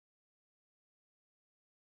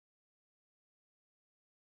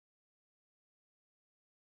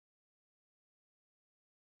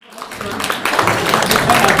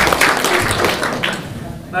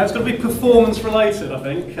It's going to be performance related, I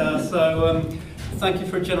think. Thank you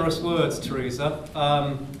for generous words, Teresa.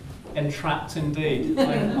 Entrapped indeed.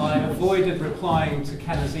 I avoided replying to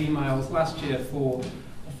Ken's emails last year for,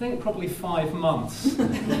 I think, probably 5 months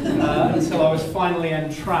until I was finally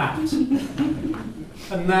entrapped.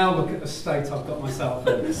 And now look at the state I've got myself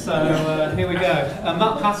in. So here we go. And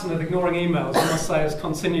that pattern of ignoring emails, I must say, has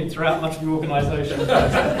continued throughout much of the organisation.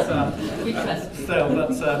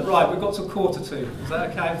 Right, we've got till 1:45. Is that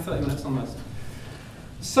okay? 30 minutes on this.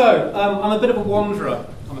 So, I'm a bit of a wanderer,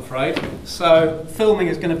 I'm afraid. So, filming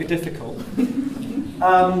is going to be difficult.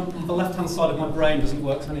 The left-hand side of my brain doesn't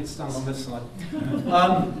work, so I need to stand on this side.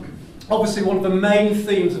 Obviously, one of the main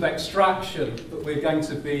themes of extraction that we're going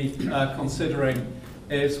to be considering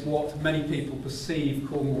is what many people perceive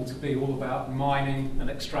Cornwall to be all about: mining and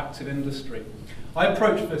extractive industry. I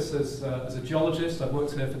approach this as a geologist. I've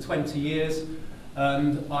worked here for 20 years,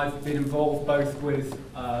 and I've been involved both with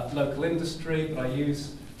local industry, but I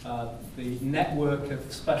use the network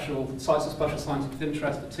of special sites of special scientific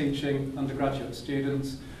interest for teaching undergraduate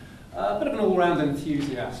students. A bit of an all-round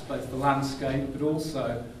enthusiast, both for landscape, but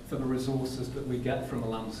also for the resources that we get from the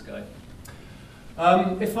landscape.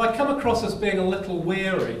 If I come across as being a little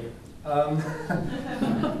weary, earlier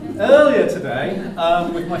today,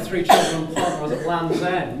 with my 3 children and partner, I was at Land's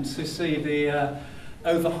End to see the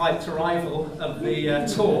overhyped arrival of the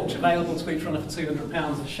torch, available to each runner for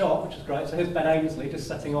 £200 a shot, which is great. So here's Ben Ainsley just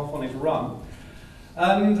setting off on his run.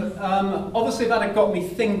 And obviously that had got me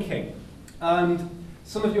thinking. And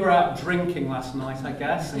some of you were out drinking last night, I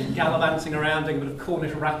guess, and gallivanting around doing a bit of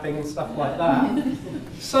Cornish rapping and stuff like that.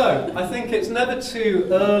 So I think it's never too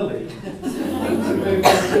early to move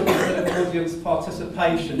into a bit of audience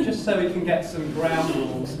participation, just so we can get some ground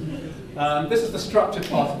rules. This is the structured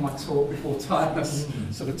part of my talk before tiredness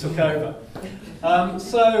sort of took over.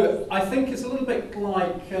 So I think it's a little bit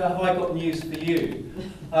like Have I Got News For You?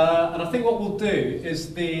 And I think what we'll do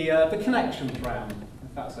is the connections round,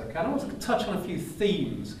 if that's okay. I want to touch on a few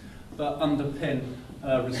themes that underpin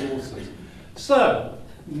resources. So,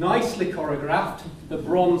 nicely choreographed, the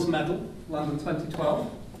bronze medal, London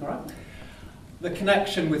 2012, all right? The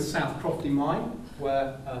connection with South Crofty Mine,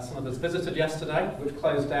 where some of us visited yesterday, which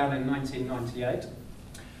closed down in 1998.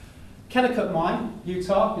 Kennecott Mine,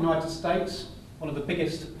 Utah, United States, one of the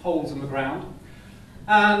biggest holes in the ground.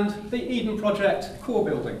 And the Eden Project core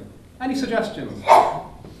building. Any suggestions?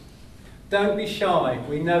 Don't be shy,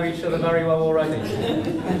 we know each other very well already.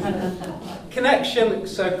 Connection,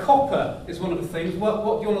 so copper is one of the things.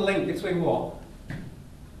 What do you want to link between what?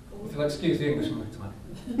 If you'll excuse the English my time.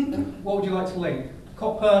 What would you like to link?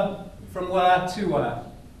 Copper from where to where?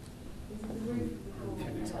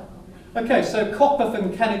 Okay, so copper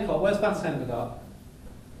from Kennecott, where's that ended up?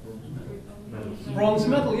 Bronze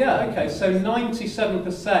medal, yeah, okay. So 97%,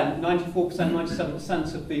 94%,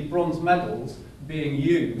 97% of the bronze medals being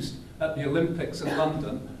used at the Olympics in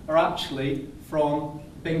London are actually from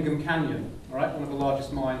Bingham Canyon, all right, one of the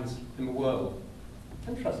largest mines in the world.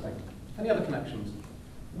 Interesting. Any other connections?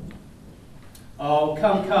 Oh,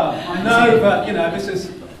 come. I know, but you know, this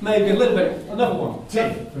is maybe a little bit, another one.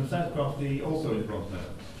 Tin from South Crofty, also is bronze medal.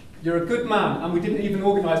 You're a good man, and we didn't even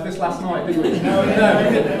organise this last night, did we? No, we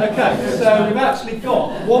didn't. Okay, so we've actually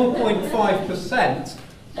got 1.5%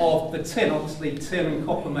 of the tin. Obviously, tin and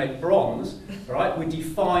copper make bronze, right? We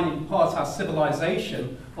define in part our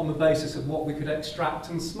civilization on the basis of what we could extract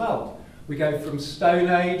and smelt. We go from Stone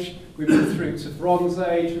Age, we move through to Bronze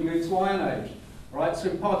Age, we move to Iron Age, right? So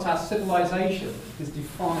in part our civilization is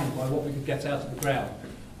defined by what we could get out of the ground.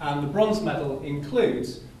 And the bronze medal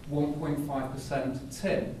includes 1.5%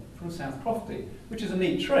 tin from South Crofty, which is a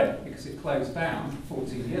neat trick because it closed down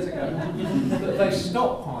 14 years ago. But they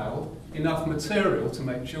stockpiled enough material to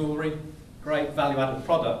make jewellery, great value-added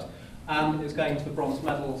product, and it's going to the bronze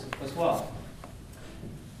medals as well.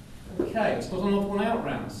 Okay, it's not an odd one out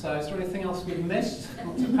round, so is there anything else we've missed?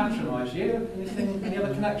 Not to patronise you. Anything, any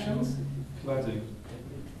other connections? Cladding.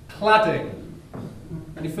 Cladding.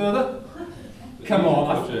 Any further? Come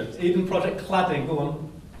on, Eden Project cladding, go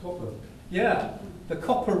on. Copper. Yeah, the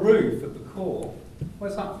copper roof at the core.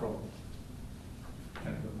 Where's that from?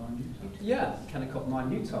 Kennecott Mine, Utah. Yeah, Kennecott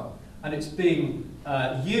Mine, Utah. And it's being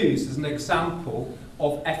used as an example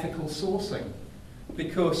of ethical sourcing,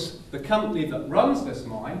 because the company that runs this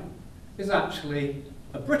mine is actually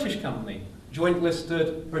a British company, joint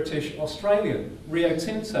listed British-Australian, Rio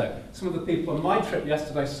Tinto. Some of the people on my trip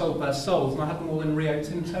yesterday sold their souls, and I had them all in Rio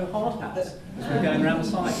Tinto hard hats as we were going around the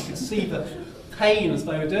site. You could see the pain as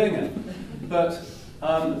they were doing it. But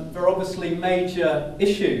there are obviously major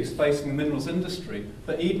issues facing the minerals industry,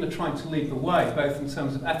 but Eden are trying to lead the way, both in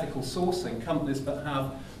terms of ethical sourcing, companies that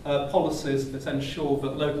have policies that ensure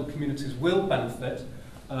that local communities will benefit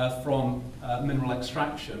from mineral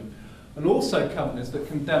extraction, and also companies that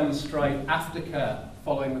can demonstrate aftercare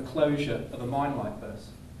following the closure of a mine like this.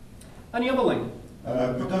 Any other link?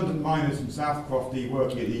 Redundant miners from South Crofty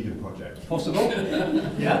working at the Eden project. Possible?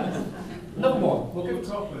 Yeah. Another one. We'll give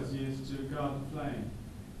coppers used to guard the flame.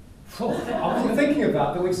 I wasn't thinking of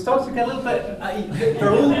that, but we've started to get a little bit.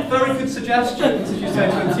 They're all very good suggestions, as you say,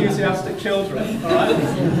 to enthusiastic children. All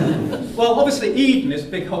right. Well, obviously Eden is a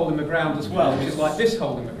big hole in the ground as well, which is like this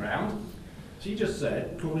hole in the ground. She just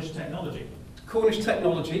said Cornish technology. Cornish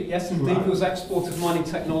technology, yes, indeed, there was export of mining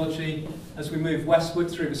technology as we move westward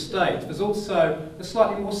through the state. There's also a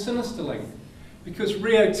slightly more sinister link, because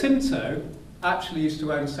Rio Tinto actually used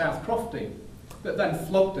to own South Crofty, but then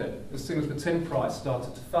flogged it as soon as the tin price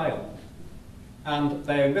started to fail. And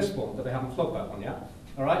they own this one, but they haven't flogged that one yet.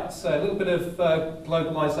 All right, so a little bit of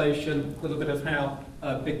globalization, a little bit of how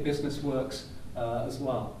big business works as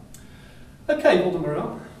well. Okay, well done,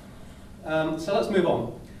 Maria. So let's move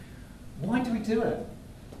on. Why do we do it?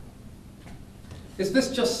 Is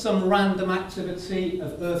this just some random activity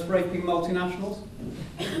of earth-raping multinationals?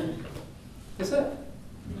 Is it?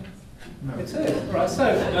 No. It is. Right, so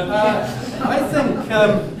I think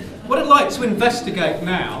what I'd like to investigate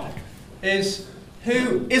now is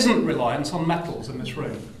who isn't reliant on metals in this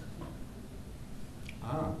room.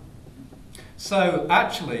 So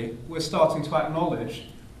actually, we're starting to acknowledge,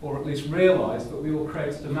 or at least realise, that we will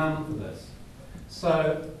create a demand for this.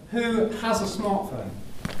 So who has a smartphone?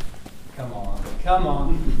 Come on, come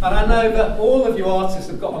on. And I know that all of you artists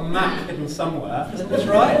have got a Mac hidden somewhere. Is this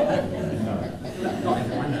right? Not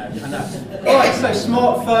everyone, I know. All right, so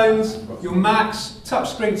smartphones, your Macs,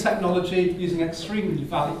 touchscreen technology using extremely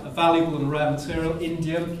valuable and rare material,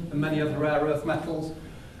 indium and many other rare earth metals.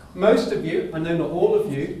 Most of you, I know not all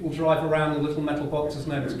of you, will drive around in little metal boxes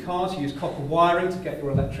known as cars. You use copper wiring to get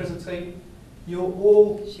your electricity. You're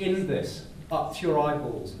all in this, up to your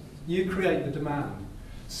eyeballs. You create the demand.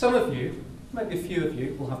 Some of you, maybe a few of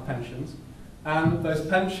you, will have pensions, and those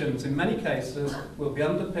pensions, in many cases, will be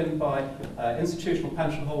underpinned by institutional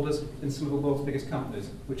pension holders in some of the world's biggest companies,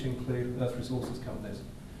 which include earth resources companies.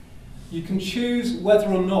 You can choose whether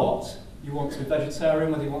or not you want to be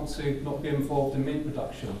vegetarian, whether you want to not be involved in meat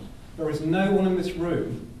production. There is no one in this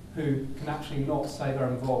room who can actually not say they're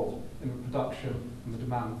involved in the production and the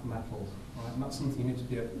demand for metals. Right? And that's something you need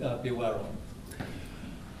to be aware of.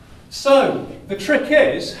 So, the trick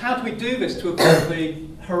is, how do we do this to avoid the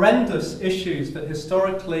horrendous issues that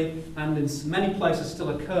historically and in many places still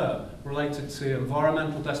occur, related to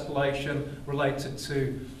environmental despolation, related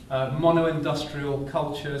to mono-industrial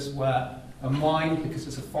cultures where a mine, because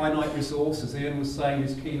it's a finite resource, as Ian was saying in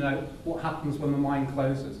his keynote, what happens when the mine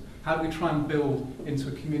closes? How do we try and build into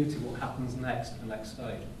a community what happens next, the next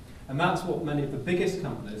stage? And that's what many of the biggest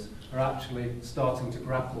companies are actually starting to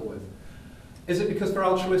grapple with. Is it because they're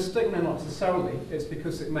altruistic? No, not necessarily. It's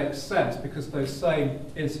because it makes sense, because those same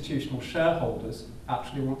institutional shareholders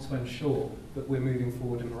actually want to ensure that we're moving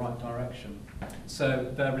forward in the right direction.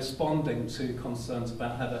 So they're responding to concerns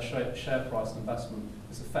about how their share price investment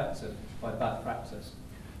is affected by bad practice.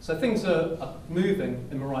 So things are moving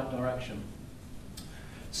in the right direction.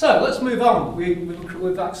 So let's move on.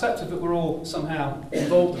 We've accepted that we're all somehow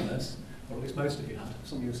involved in this, or at least most of you have.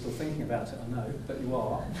 Some of you are still thinking about it, I know, but you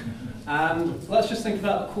are. And let's just think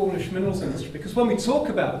about the Cornish minerals industry, because when we talk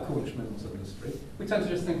about the Cornish minerals industry, we tend to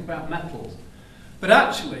just think about metals. But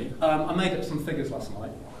actually, I made up some figures last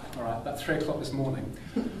night, all right, about 3 o'clock this morning.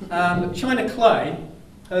 China clay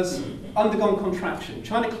has undergone contraction.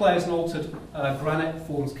 China clay is an altered granite,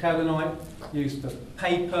 forms kaolinite, used for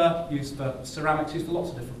paper, used for ceramics, used for lots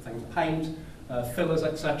of different things, paint, fillers,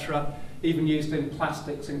 etc., even used in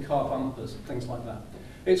plastics, in car bumpers, things like that.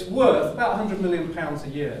 It's worth about £100 million a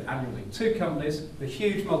year annually. 2 companies, the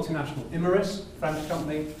huge multinational Imerys, French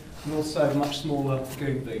company, and also a much smaller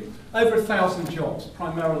Goonby. Over 1,000 jobs,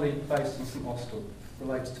 primarily based in St Austell,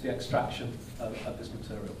 related to the extraction of this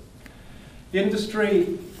material. The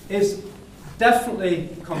industry is definitely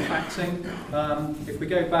contracting. If we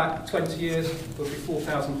go back 20 years, there will be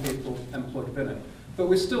 4,000 people employed within it. But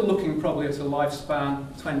we're still looking probably at a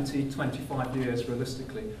lifespan, 20, 25 years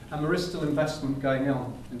realistically. And there is still investment going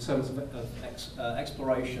on in terms of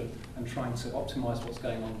exploration and trying to optimise what's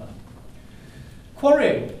going on there.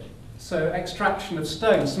 Quarrying, so extraction of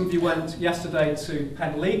stone. Some of you went yesterday to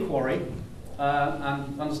Penwith quarry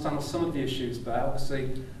and understand some of the issues there.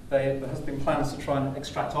 Obviously, there has been plans to try and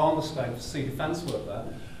extract armour stone for sea defence work there.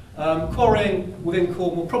 Quarrying within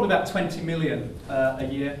Cornwall, probably about 20 million a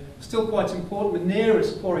year. Still quite important. The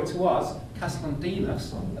nearest quarry to us,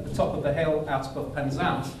 Caslandinas at the top of the hill out above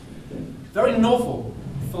Penzance. Very novel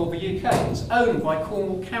for the UK. It's owned by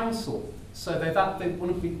Cornwall Council, so they're one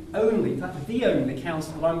of the only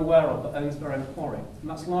council that I'm aware of that owns their own quarry, and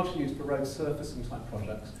that's largely used for road surfacing type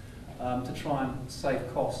projects to try and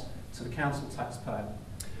save costs to the council taxpayer.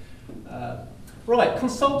 Right,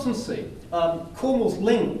 consultancy. Cornwall's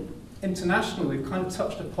link internationally we've kind of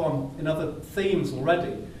touched upon in other themes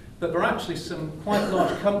already, but there are actually some quite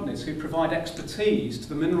large companies who provide expertise to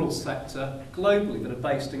the minerals sector globally that are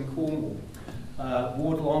based in Cornwall.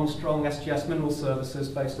 Wardle Armstrong, SGS Mineral Services,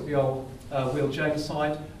 based at the old Wheel James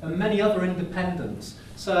site, and many other independents.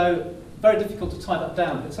 So very difficult to tie that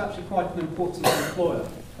down, but it's actually quite an important employer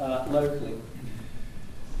locally.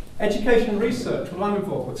 Education and research, what I'm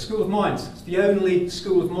involved with, School of Mines. It's the only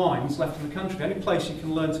school of mines left in the country, the only place you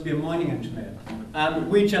can learn to be a mining engineer.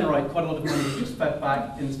 And we generate quite a lot of money which is fed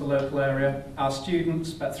back into the local area. Our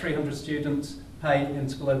students, about 300 students, pay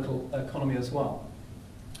into the local economy as well.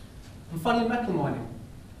 And finally, metal mining,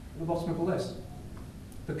 at the bottom of the list.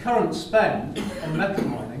 The current spend on metal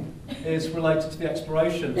mining is related to the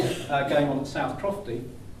exploration going on at South Crofty,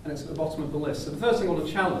 and it's at the bottom of the list. So the first thing I want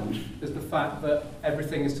to challenge is the fact that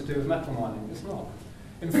everything is to do with metal mining. It's not.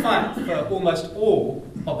 In fact, for almost all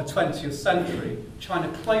of the 20th century,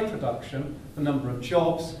 China clay production, the number of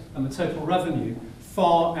jobs and the total revenue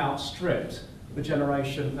far outstripped the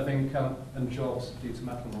generation of income and jobs due to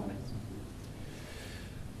metal mining.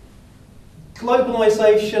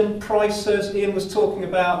 Globalisation, prices, Ian was talking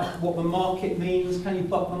about what the market means. Can you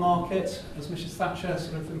buck the market? As Mrs. Thatcher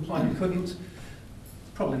sort of implied you couldn't.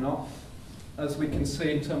 Probably not, as we can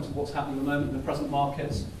see in terms of what's happening at the moment in the present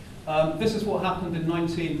markets. This is what happened in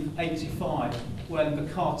 1985 when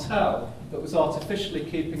the cartel that was artificially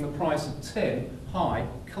keeping the price of tin high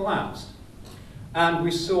collapsed. And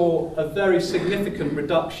we saw a very significant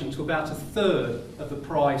reduction to about 1/3 of the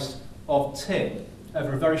price of tin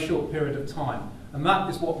over a very short period of time. And that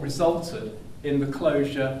is what resulted in the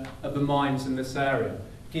closure of the mines in this area.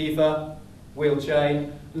 Giva, Wheel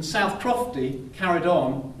Jane, and South Crofty carried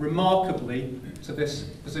on remarkably to this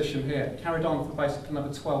position here, carried on for basically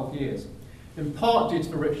another 12 years, in part due to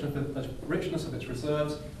the richness of its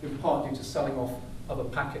reserves, in part due to selling off other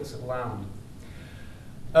packets of land.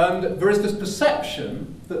 And there is this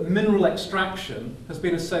perception that mineral extraction has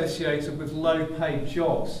been associated with low-paid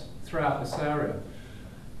jobs throughout this area.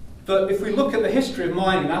 But if we look at the history of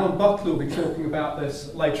mining, Alan Buckley will be talking about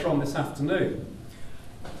this later on this afternoon.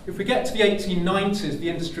 If we get to the 1890s, the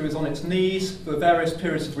industry was on its knees. There were various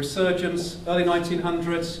periods of resurgence, early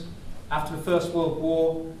 1900s, after the First World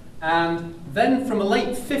War, and then from the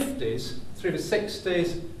late 50s through the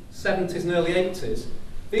 60s, 70s and early 80s,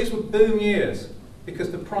 these were boom years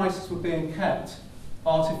because the prices were being kept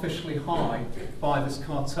artificially high by this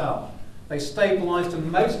cartel. They stabilised, and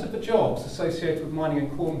most of the jobs associated with mining in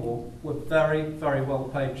Cornwall were very, very well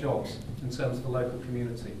paid jobs in terms of the local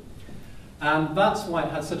community. And that's why it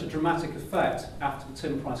had such a dramatic effect after the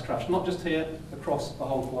tin price crash, not just here, across the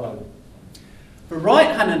whole globe. The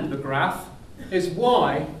right-hand end of the graph is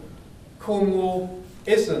why Cornwall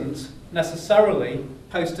isn't necessarily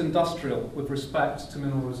post-industrial with respect to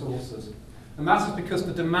mineral resources. And that is because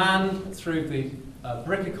the demand through the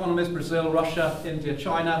BRIC economies, Brazil, Russia, India,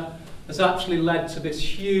 China, has actually led to this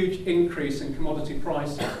huge increase in commodity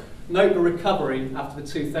prices. Note the recovery after the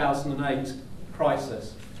 2008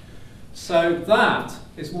 crisis. So that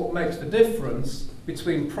is what makes the difference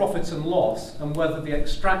between profit and loss and whether the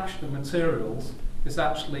extraction of materials is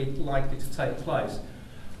actually likely to take place.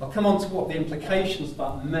 I'll come on to what the implications of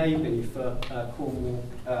that may be for Cornwall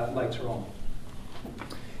later on.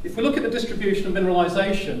 If we look at the distribution of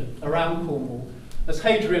mineralisation around Cornwall, as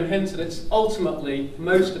Hadrian hinted, it's ultimately,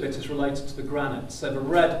 most of it is related to the granites. So the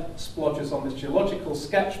red splodges on this geological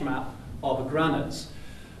sketch map are the granites.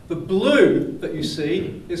 The blue that you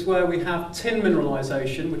see is where we have tin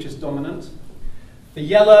mineralisation, which is dominant. The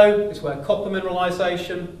yellow is where copper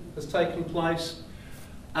mineralisation has taken place.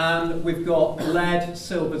 And we've got lead,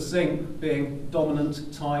 silver, zinc being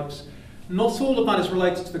dominant types. Not all of that is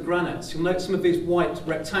related to the granites. You'll note some of these white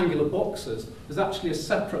rectangular boxes. There's actually a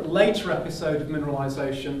separate later episode of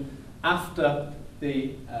mineralisation after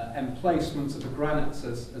the emplacement of the granites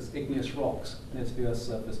as igneous rocks near to the Earth's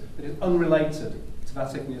surface. It is unrelated to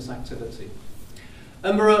that igneous activity.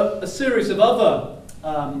 And there are a series of other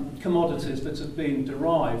commodities that have been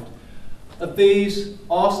derived. Of these,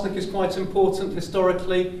 arsenic is quite important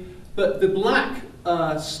historically, but the black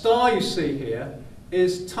star you see here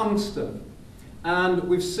is tungsten. And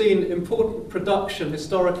we've seen important production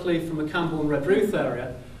historically from the Camborne Red Ruth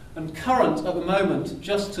area, and current at the moment,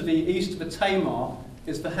 just to the east of the Tamar,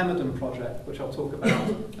 is the Hemerdon project, which I'll talk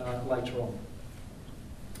about later on.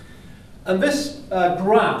 And this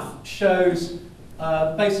graph shows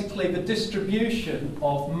basically the distribution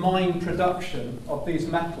of mine production of these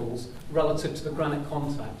metals relative to the granite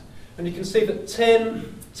contact. And you can see that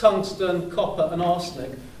tin, tungsten, copper and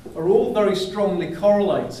arsenic are all very strongly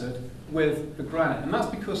correlated with the granite. And that's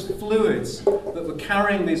because fluids that were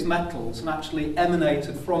carrying these metals and actually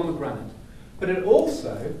emanated from the granite. But it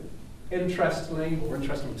also, interestingly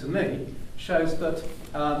to me, shows that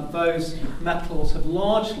those metals have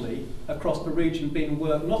largely, across the region, been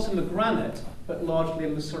worked not in the granite, but largely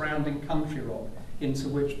in the surrounding country rock into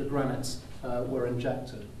which the granites were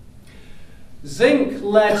injected. Zinc,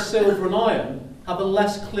 lead, silver and iron have a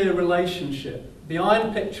less clear relationship. The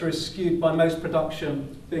iron picture is skewed by most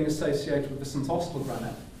production being associated with the St Austell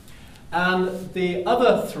granite. And the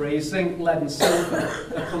other three, zinc, lead and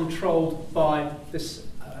silver, are controlled by this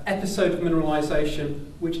episode of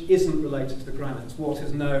mineralisation which isn't related to the granite. It's what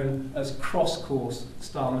is known as cross-course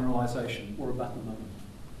style mineralisation, or a better moment.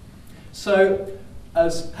 So,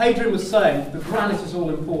 as Hadrian was saying, the granite is all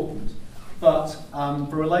important, but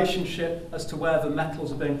the relationship as to where the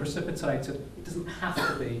metals are being precipitated, it doesn't have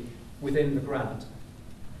to be within the granite.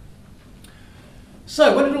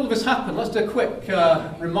 So, when did all of this happen? Let's do a quick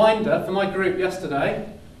reminder for my group yesterday.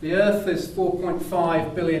 The Earth is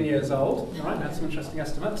 4.5 billion years old. All right, we had some interesting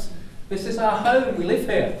estimates. This is our home. We live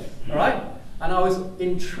here. All right, and I was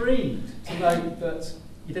intrigued to note that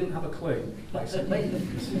you didn't have a clue, basically.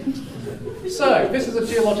 So, this is a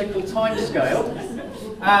geological timescale,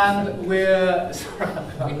 and we're sorry,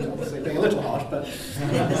 I'm obviously being a little harsh, but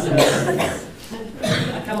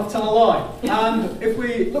I cannot tell a lie. And if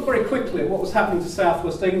we look very quickly at what was happening to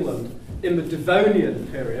southwest England in the Devonian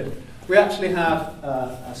period, we actually have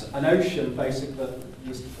an ocean, basically, that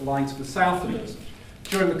was lying to the south of us.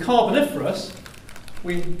 During the Carboniferous,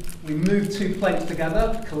 we moved two plates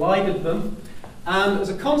together, collided them, and as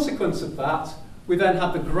a consequence of that, we then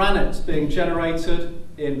had the granites being generated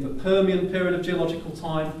in the Permian period of geological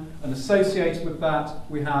time, and associated with that,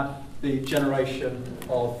 we had the generation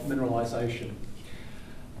of mineralisation.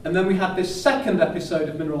 And then we had this second episode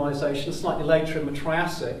of mineralisation slightly later in the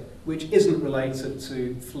Triassic, which isn't related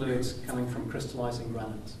to fluids coming from crystallising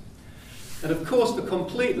granite. And of course, for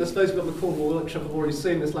completeness, those who got the Cornwall workshop have already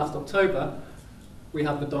seen this last October, we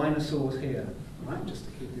have the dinosaurs here, right, just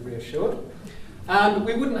to keep you reassured. And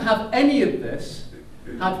we wouldn't have any of this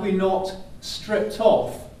had we not stripped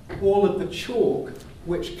off all of the chalk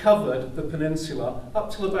which covered the peninsula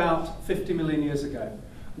up till about 50 million years ago.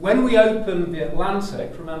 When we opened the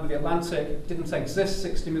Atlantic, remember the Atlantic didn't exist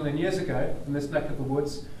 60 million years ago in this neck of the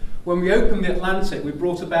woods. When we opened the Atlantic, we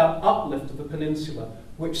brought about uplift of the peninsula,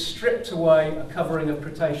 which stripped away a covering of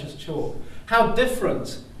Cretaceous chalk. How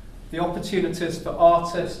different the opportunities for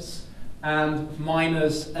artists and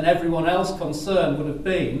miners and everyone else concerned would have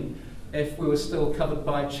been if we were still covered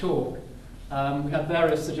by chalk. We had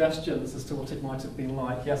various suggestions as to what it might have been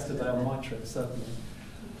like yesterday on my trip, certainly.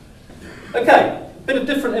 Okay, a bit of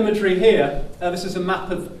different imagery here. This is a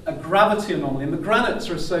map of a gravity anomaly, and the granites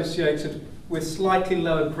are associated with slightly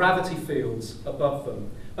lower gravity fields above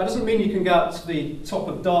them. That doesn't mean you can go up to the top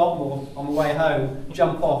of Dartmoor on the way home,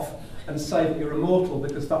 jump off, and say that you're immortal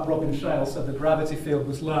because that Robin Shail said the gravity field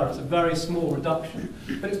was lower. It's a very small reduction.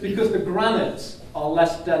 But it's because the granites are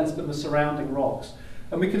less dense than the surrounding rocks.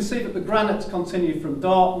 And we can see that the granites continue from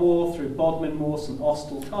Dartmoor through Bodmin Moor, St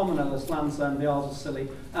Austell, Carmenellis, Lansdowne, the Isles of Scilly,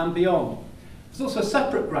 and beyond. There's also a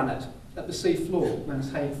separate granite at the sea floor, known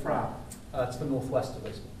as Hay Frau, to the northwest of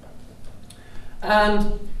us.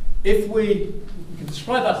 And if we can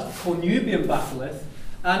describe that as Cornubian batholith,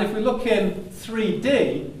 and if we look in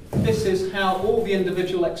 3D, this is how all the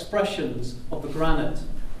individual expressions of the granite,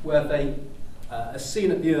 where they are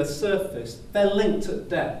seen at the Earth's surface, they're linked at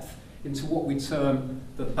depth into what we term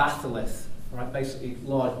the batholith, right? Basically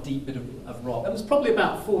large, deep bit of rock. And there's probably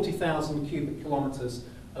about 40,000 cubic kilometres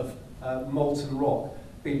of molten rock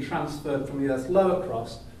being transferred from the Earth's lower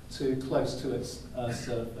crust to close to its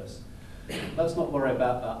surface. Let's not worry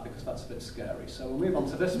about that because that's a bit scary. So we'll move on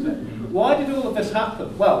to this bit. Why did all of this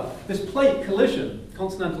happen? Well, this plate collision,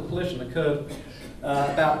 continental collision, occurred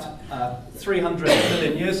about 300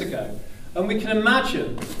 million years ago. And we can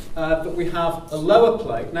imagine that we have a lower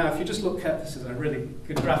plate. Now, if you just look at, this is a really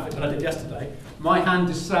good graphic that I did yesterday. My hand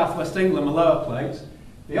is southwest England, the lower plate.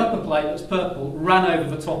 The upper plate, that's purple, ran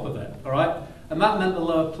over the top of it, all right? And that meant the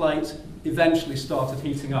lower plate eventually started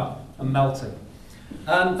heating up and melting.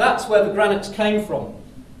 And that's where the granites came from.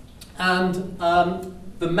 And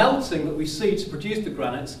the melting that we see to produce the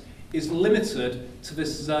granites is limited to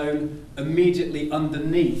this zone immediately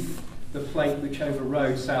underneath the plate which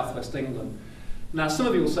overrode southwest England. Now, some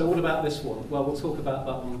of you will say, what about this one? Well, we'll talk about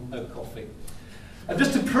that on Oak Coffee. And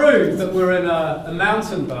just to prove that we're in a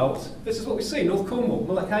mountain belt, this is what we see, North Cornwall,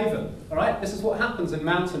 Mullacaven, all right? This is what happens in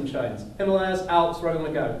mountain chains. Himalayas, Alps, roll on the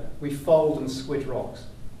go. We fold and squidge rocks.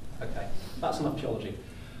 Okay, that's enough geology.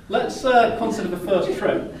 Let's consider the first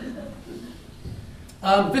trip.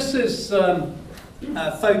 This is a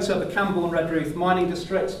photo of the Camborne Redruth mining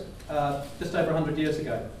district just over 100 years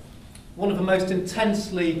ago. One of the most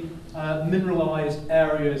intensely mineralised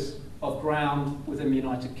areas of ground within the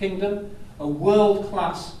United Kingdom, a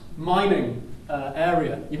world-class mining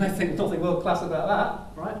area. You may think nothing world-class about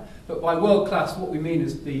that, right? But by world-class, what we mean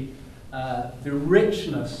is the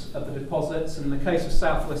richness of the deposits, and in the case of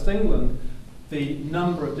southwest England, the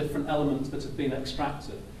number of different elements that have been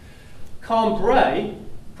extracted. Camborne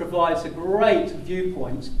provides a great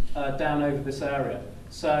viewpoint down over this area.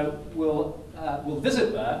 So we'll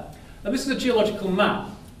visit there. And this is a geological map.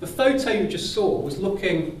 The photo you just saw was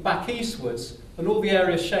looking back eastwards, and all the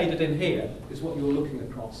area shaded in here is what you're looking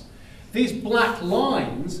across. These black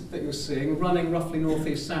lines that you're seeing running roughly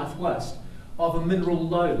northeast southwest are the mineral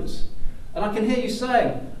lodes. And I can hear you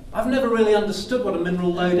saying, I've never really understood what a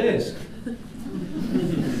mineral lode is.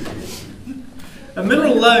 A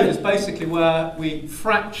mineral lode is basically where we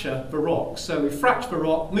fracture the rock. So we fracture the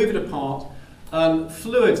rock, move it apart,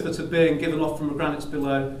 fluids that are being given off from the granites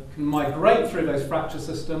below can migrate through those fracture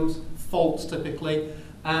systems, faults typically,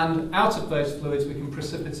 and out of those fluids we can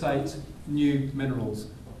precipitate new minerals.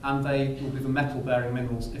 And they will be the metal-bearing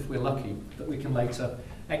minerals, if we're lucky, that we can later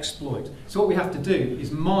exploit. So what we have to do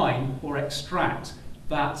is mine or extract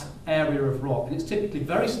that area of rock. And it's typically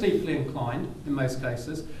very steeply inclined in most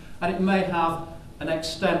cases, and it may have an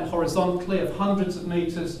extent horizontally of hundreds of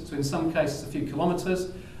metres to, in some cases, a few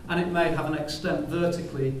kilometres, and it may have an extent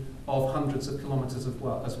vertically of hundreds of kilometres as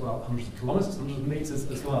well. Hundreds of kilometres, hundreds of metres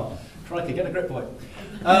as well. Crikey, get a grip, boy.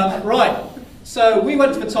 Right, so we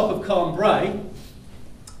went to the top of Camborne,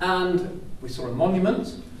 and we saw a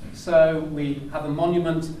monument. So we have a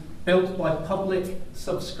monument built by public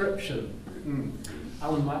subscription.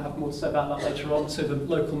 Alan might have more to say about that later on, to the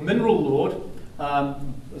local mineral lord.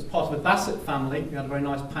 As part of the Bassett family, we had a very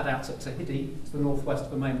nice pad out at Tahiti, to the northwest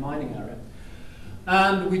of the main mining area.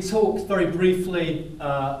 And we talked very briefly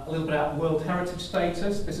a little bit about World Heritage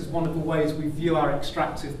status. This is one of the ways we view our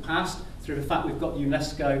extractive past, through the fact we've got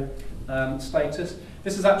UNESCO status.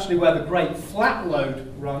 This is actually where the Great Flat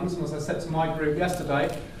Lode runs, and as I said to my group yesterday,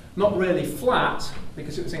 not really flat,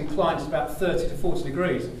 because it was inclined to about 30 to 40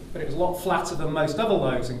 degrees, but it was a lot flatter than most other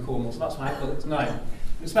lodes in Cornwall, so that's why I got its name.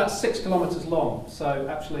 It's about 6 kilometres long, so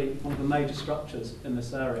actually one of the major structures in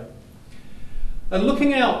this area. And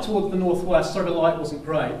looking out towards the northwest, sorry the light wasn't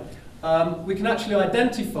great, we can actually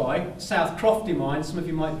identify South Crofty Mine. Some of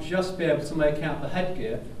you might just be able to make out the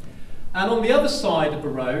headgear. And on the other side of the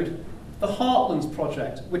road, the Heartlands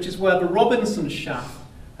project, which is where the Robinson shaft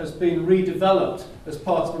has been redeveloped as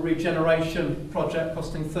part of a regeneration project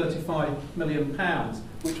costing £35 million,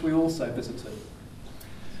 which we also visited.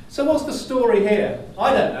 So what's the story here?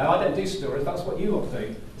 I don't know, I don't do stories, that's what you all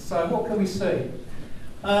do. So what can we see?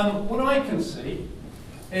 What I can see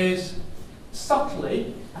is,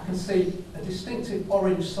 subtly, I can see a distinctive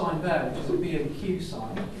orange sign there, which is a B&Q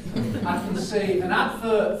sign. I can see an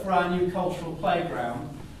advert for our new cultural playground,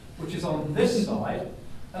 which is on this side,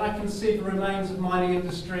 and I can see the remains of mining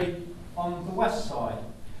industry on the west side.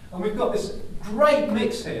 And we've got this great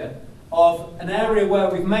mix here of an area where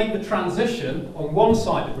we've made the transition on one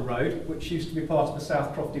side of the road, which used to be part of the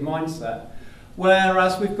South Crofty mindset,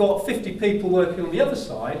 whereas we've got 50 people working on the other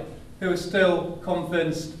side who are still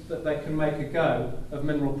convinced that they can make a go of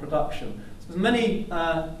mineral production. So there's many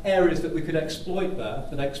areas that we could exploit there,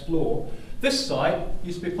 that explore. This site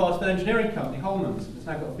used to be part of an engineering company, Holman's. It's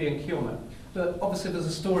now got a B&Q on it. But obviously there's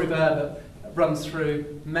a story there that runs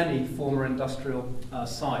through many former industrial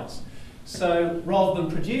sites. So rather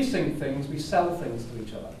than producing things, we sell things to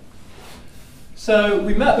each other. So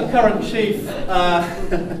we met the current chief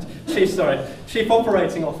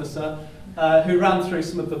operating officer, who ran through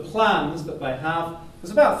some of the plans that they have.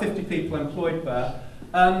 There's about 50 people employed there,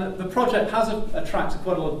 and the project has attracted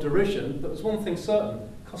quite a lot of derision, but there's one thing certain: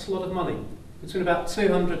 it costs a lot of money, between about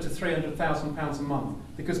 £200,000 to £300,000 a month,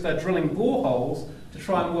 because they're drilling boreholes to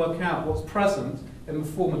try and work out what's present in the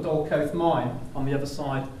former Dolcoath mine on the other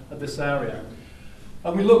side of this area.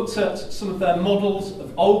 And we looked at some of their models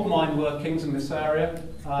of old mine workings in this area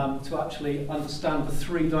to actually understand the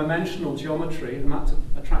three-dimensional geometry, and that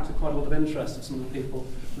attracted quite a lot of interest of some of the people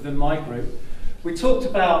within my group. We talked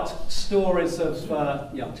about stories of, sorry,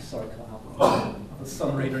 can't help it. I've the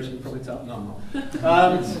sun reader, as you can probably tell. No, I'm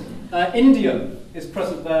not. Indium is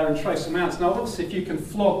present there in trace amounts. Now, obviously, if you can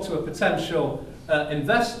flog to a potential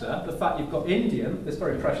investor the fact you've got indium, this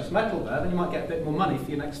very precious metal there, then you might get a bit more money for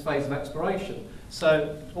your next phase of exploration.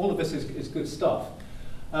 So all of this is good stuff.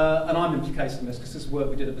 And I'm implicated in this because this is work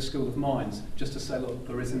we did at the School of Mines, just to say, look,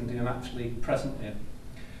 there is indium actually present here.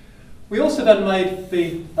 We also then made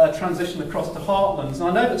the transition across to Heartlands. And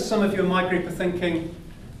I know that some of you in my group are thinking,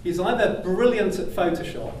 he's either brilliant at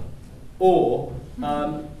Photoshop or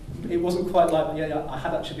it wasn't quite like, yeah, I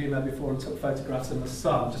had actually been there before and took photographs in the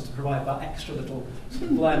sun just to provide that extra little sort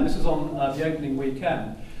of blend. This was on the opening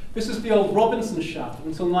weekend. This is the old Robinson shaft.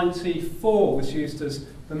 Until '94 was used as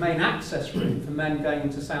the main access route for men going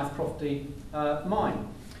into South Crofty mine.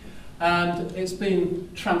 And it's been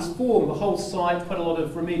transformed, the whole site, quite a lot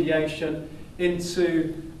of remediation,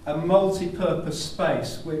 into a multi-purpose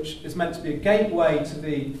space, which is meant to be a gateway to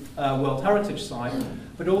the World Heritage Site,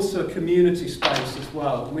 but also a community space as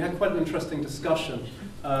well. And we had quite an interesting discussion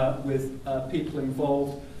with people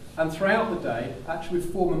involved, and throughout the day, actually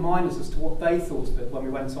with former miners as to what they thought of it when we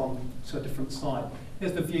went on to a different site.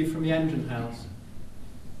 Here's the view from the engine house.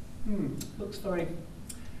 Looks very,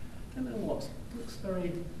 I don't know what, looks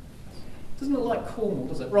very, doesn't look like Cornwall,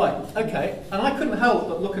 does it? Right, okay, and I couldn't help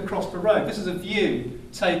but look across the road. This is a view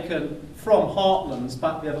taken from Heartlands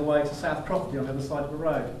back the other way to South Crofty on the other side of the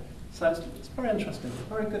road. So it's very interesting,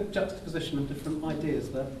 very good juxtaposition of different ideas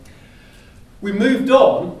there. We moved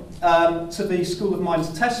on to the School of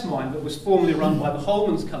Mines test mine that was formerly run by the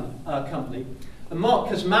Holman's company. And Mark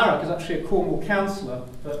Kaczmarek is actually a Cornwall councillor,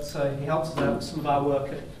 but he helps us out with some of our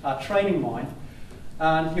work at our training mine.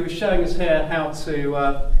 And he was showing us here how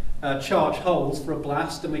to charge holes for a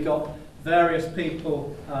blast, and we got various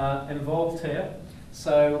people involved here.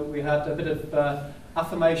 So we had a bit of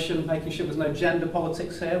affirmation, making sure there was no gender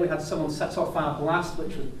politics here. We had someone set off our blast,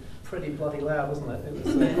 which was pretty bloody loud, wasn't it?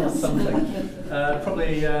 It was something.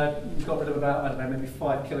 Probably got rid of about, I don't know, maybe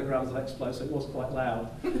 5 kilograms of explosive. It was quite loud.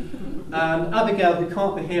 And Abigail, who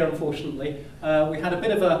can't be here, unfortunately, we had a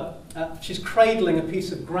bit of a, she's cradling a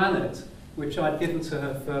piece of granite, which I'd given to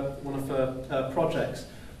her for one of her projects.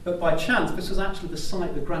 But by chance, this was actually the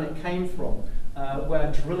site the granite came from, where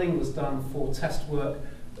drilling was done for test work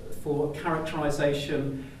for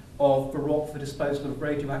characterisation of the rock for disposal of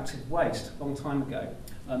radioactive waste a long time ago.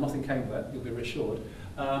 Nothing came of it, you'll be reassured.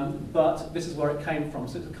 But this is where it came from.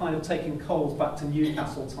 So it's a kind of taking coals back to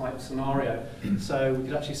Newcastle type scenario. So we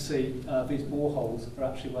could actually see these boreholes are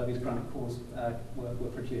actually where these granite cores were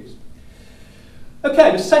produced.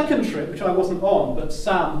 Okay, the second trip, which I wasn't on, but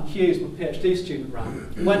Sam Hughes, my PhD student,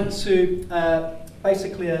 ran, went to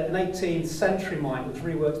basically an 18th century mine which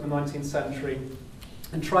reworked in the 19th century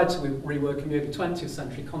and tried to rework in the early 20th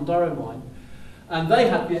century, Condoro mine. And they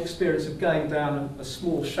had the experience of going down a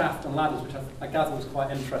small shaft and ladders, which I gather was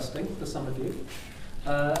quite interesting for some of you.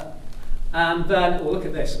 And then, oh, look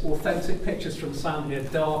at this, authentic pictures from Sam here,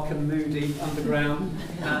 dark and moody underground,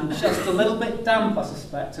 and just a little bit damp, I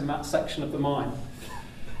suspect, in that section of the mine.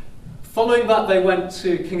 Following that, they went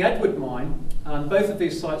to King Edward Mine, and both of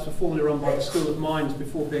these sites were formerly run by the School of Mines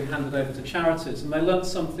before being handed over to charities, and they learnt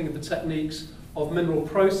something of the techniques of mineral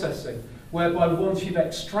processing, whereby once you've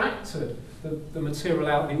extracted the material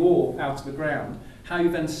out, the ore out of the ground, how you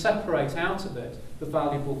then separate out of it the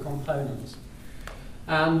valuable components.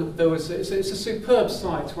 And there was, it's a superb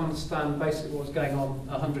site to understand basically what was going on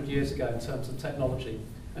 100 years ago in terms of technology,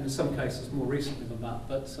 and in some cases more recently than that,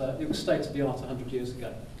 but it was state of the art 100 years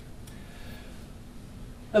ago.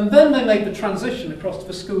 And then they made the transition across to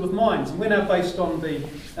the School of Mines, and we're now based on the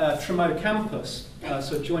Tremoe campus,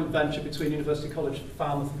 so a joint venture between University College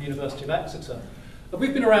Falmouth and the University of Exeter. But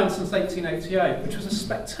we've been around since 1888, which was a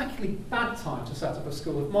spectacularly bad time to set up a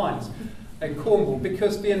School of Mines in Cornwall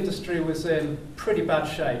because the industry was in pretty bad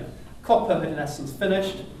shape. Copper had in essence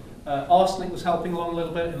finished, arsenic was helping along a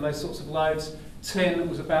little bit in those sorts of loads, tin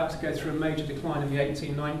was about to go through a major decline in the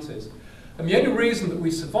 1890s. And the only reason that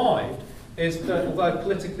we survived is that, although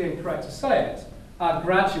politically incorrect to say it, our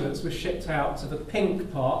graduates were shipped out to the pink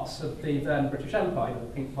parts of the then British Empire,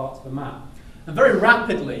 the pink parts of the map, and very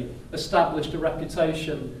rapidly established a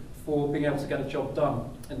reputation for being able to get a job done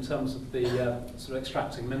in terms of the sort of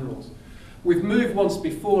extracting minerals. We've moved once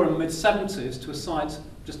before in the mid-70s to a site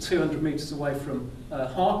just 200 metres away from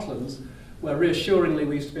Heartlands, where reassuringly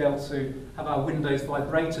we used to be able to have our windows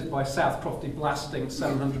vibrated by South Crofty blasting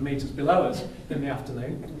 700 metres below us in the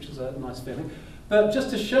afternoon, which is a nice feeling. But just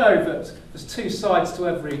to show that there's two sides to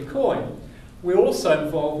every coin, we're also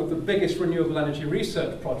involved with the biggest renewable energy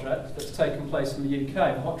research project that's taken place in the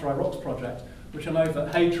UK, the Hot Dry Rocks project, which I know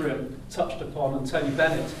that Hadrian touched upon and Tony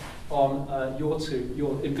Bennett on your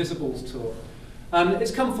Invisibles tour. And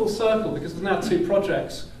it's come full circle because there's now 2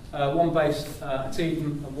 projects, one based at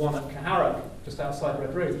Eden and one at Caharrock, just outside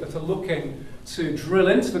Redruth, that are looking to drill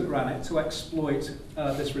into the granite to exploit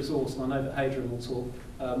this resource. And I know that Hadrian will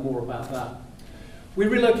talk more about that. We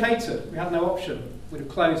relocated. We had no option. We'd have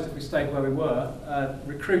closed if we stayed where we were.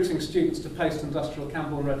 Recruiting students to post-industrial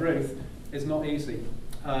Camborne Redruth is not easy.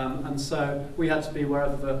 And so we had to be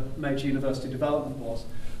wherever the major university development was.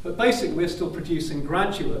 But basically, we're still producing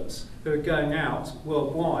graduates who are going out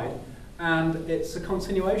worldwide, and it's a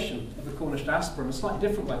continuation of the Cornish diaspora in a slightly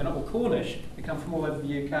different way. They're not all Cornish, they come from all over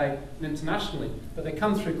the UK and internationally, but they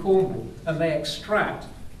come through Cornwall and they extract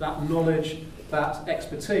that knowledge, that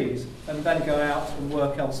expertise, and then go out and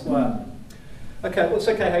work elsewhere. Okay, well, it's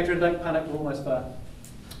okay, Hadrian, don't panic, we're almost there.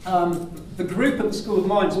 The group at the School of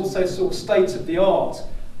Mines also saw state-of-the-art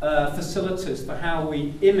facilities for how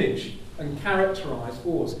we image and characterise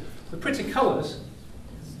ores. The pretty colours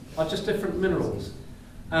are just different minerals.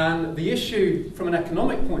 And the issue from an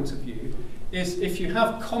economic point of view is if you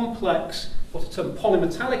have complex, what's the term,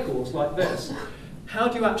 polymetallic ores like this, how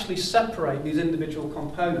do you actually separate these individual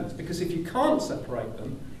components? Because if you can't separate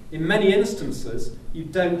them, in many instances, you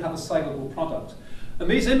don't have a saleable product.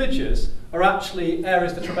 And these images are actually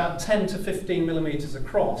areas that are about 10 to 15 millimetres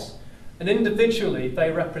across. And individually,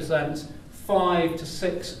 they represent 5 to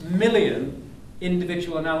 6 million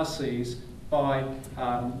individual analyses by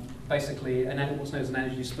basically what's known as an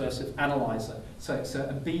energy dispersive analyzer. So it's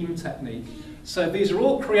a beam technique. So these are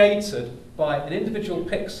all created by an individual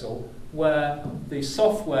pixel where the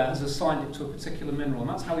software has assigned it to a particular mineral. And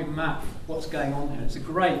that's how we map what's going on here. It's a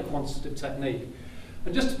great quantitative technique.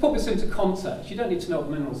 And just to put this into context, you don't need to know what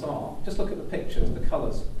minerals are. Just look at the pictures, the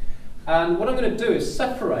colours. And what I'm going to do is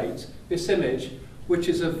separate this image, which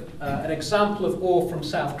is an example of ore from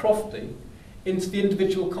South Crofty, into the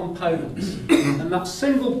individual components. And that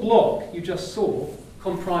single block you just saw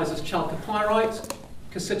comprises chalcopyrite,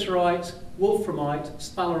 cassiterite, wolframite,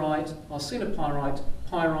 sphalerite, arsenopyrite,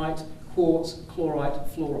 pyrite, quartz,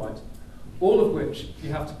 chlorite, fluorite, all of which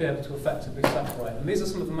you have to be able to effectively separate. And these are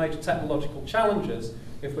some of the major technological challenges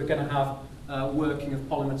if we're going to have working of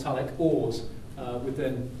polymetallic ores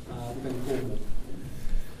within Cornwall.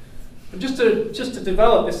 And just to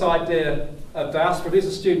develop this idea of diaspora, these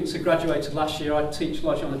are students who graduated last year. I teach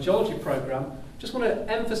largely on the geology programme. Just want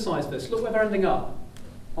to emphasise this. Look where they're ending up.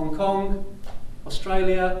 Hong Kong,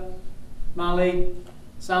 Australia, Mali,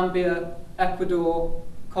 Zambia, Ecuador,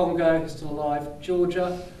 Congo, who's still alive,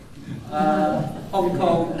 Georgia, Hong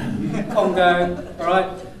Kong, Congo, all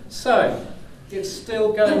right? So, it's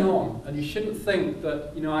still going on, and you shouldn't think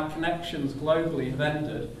that our connections globally have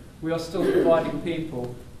ended. We are still providing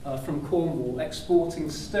people from Cornwall, exporting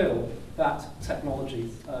still that technology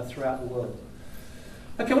throughout the world.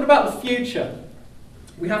 Okay, what about the future?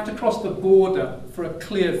 We have to cross the border for a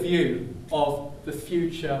clear view of the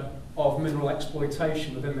future of mineral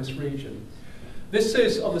exploitation within this region. This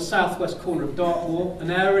is on the southwest corner of Dartmoor,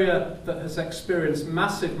 an area that has experienced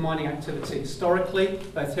massive mining activity historically,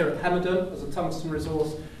 both here at Hemerdon as a tungsten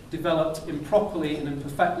resource, developed improperly and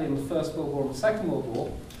imperfectly in the First World War and the Second World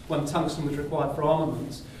War, when tungsten was required for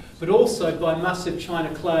armaments, but also by massive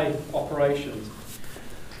China clay operations.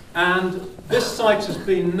 And this site has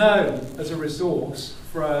been known as a resource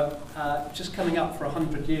for just coming up for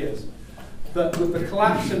 100 years. But with the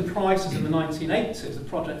collapse in prices in the 1980s, the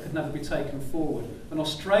project could never be taken forward. An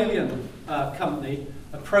Australian company,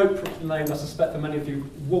 appropriately named, I suspect for many of you,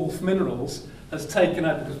 Wolf Minerals, has taken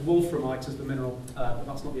over, because wolframite is the mineral, but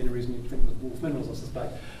that's not the only reason you think of Wolf Minerals, I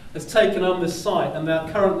suspect, has taken on this site, and they are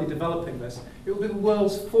currently developing this. It will be the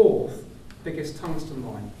world's 4th biggest tungsten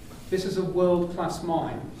mine. This is a world-class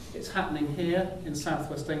mine. It's happening here in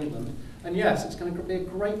southwest England. And yes, it's going to be a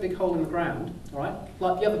great big hole in the ground, all right,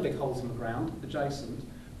 like the other big holes in the ground, adjacent,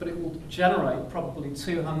 but it will generate probably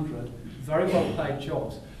 200 very well-paid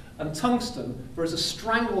jobs. And tungsten, there is a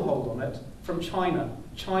stranglehold on it from China.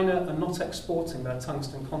 China are not exporting their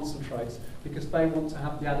tungsten concentrates because they want to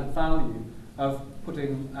have the added value of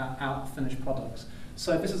putting out finished products.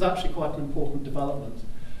 So this is actually quite an important development.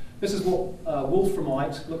 This is what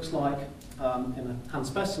wolframite looks like in a hand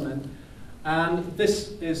specimen. And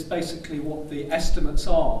this is basically what the estimates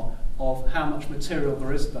are of how much material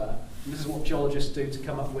there is there. And this is what geologists do to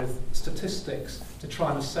come up with statistics to try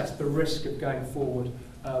and assess the risk of going forward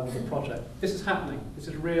with the project. This is happening. This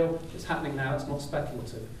is real. It's happening now. It's not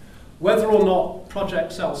speculative. Whether or not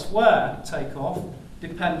projects elsewhere take off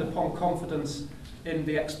depend upon confidence in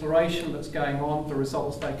the exploration that's going on, the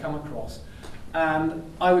results they come across. And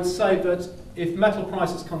I would say that if metal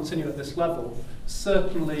prices continue at this level,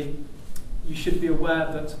 certainly you should be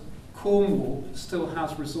aware that Cornwall still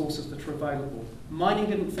has resources that are available. Mining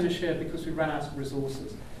didn't finish here because we ran out of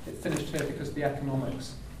resources. It finished here because the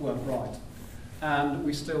economics weren't right. And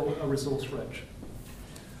we still are resource rich.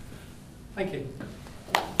 Thank you.